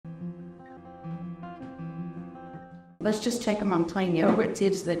Let's just check them on plain yogurt, see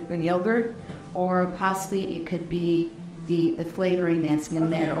if it's the yogurt, or possibly it could be the flavoring that's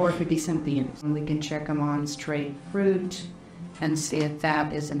in there, or it could be something else. We can check them on straight fruit and see if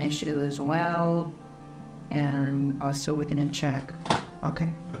that is an issue as well. And also we can check.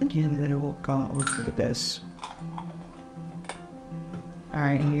 Okay. Again, then we'll go over this. All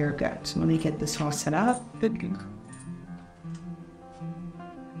right, here we go. So let me get this all set up.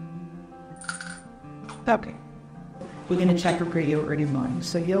 Okay. We're going to check for yogurt and whey.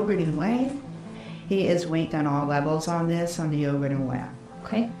 So yogurt and whey, he is weak on all levels on this, on the yogurt and whey.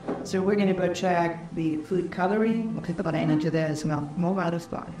 Okay? So we're going to go check the food coloring. We'll put that into this and we'll move out of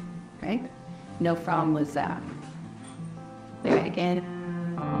spot. Okay? No problem with that. There again.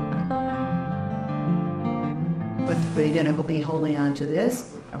 But we're going to be holding on to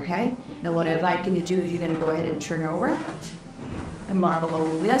this. Okay? Now what I'd like you to do is you're going to go ahead and turn over and marble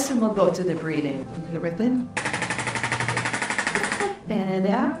over this, and we'll go to the breathing. Everything. And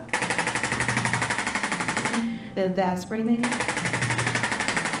out. Then that's breathing.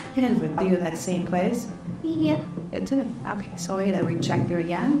 And we'll do that same place. Yeah, it's it. Okay, so we check there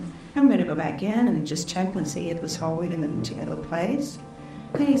again. I'm going to go back in and just check and see if it was holding in the other place.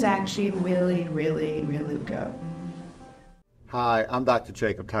 He's actually really, really, really good. Hi, I'm Dr.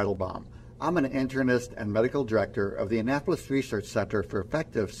 Jacob Teitelbaum. I'm an internist and medical director of the Annapolis Research Center for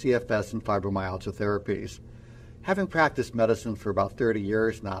Effective CFS and Fibromyalgia Therapies. Having practiced medicine for about 30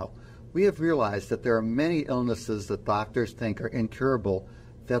 years now, we have realized that there are many illnesses that doctors think are incurable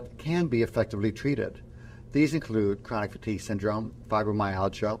that can be effectively treated. These include chronic fatigue syndrome,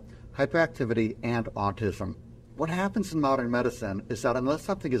 fibromyalgia, hyperactivity, and autism. What happens in modern medicine is that unless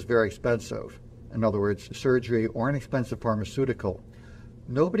something is very expensive, in other words, surgery or an expensive pharmaceutical,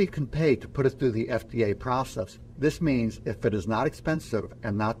 nobody can pay to put it through the FDA process. This means if it is not expensive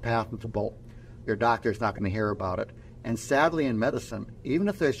and not patentable, your doctor is not going to hear about it. And sadly in medicine, even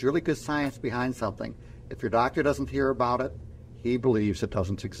if there's really good science behind something, if your doctor doesn't hear about it, he believes it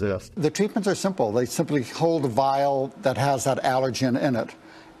doesn't exist. The treatments are simple. They simply hold a vial that has that allergen in it,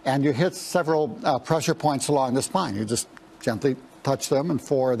 and you hit several pressure points along the spine. You just gently touch them, and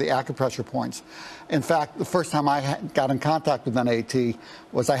for the acupressure points. In fact, the first time I got in contact with NAET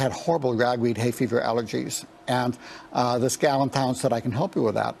was I had horrible ragweed hay fever allergies. And this gal in town said, I can help you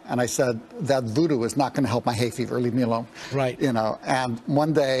with that. And I said, that voodoo is not going to help my hay fever. Leave me alone. Right. You know, and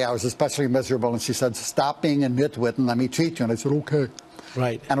one day I was especially miserable, and she said, stop being a nitwit and let me treat you. And I said, okay.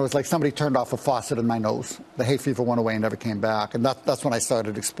 Right. And it was like somebody turned off a faucet in my nose. The hay fever went away and never came back. And that's when I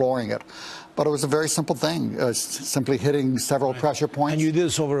started exploring it. But it was a very simple thing. It was simply hitting several pressure points. And you did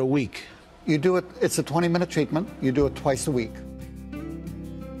this over a week? You do it, it's a 20-minute treatment. You do it twice a week.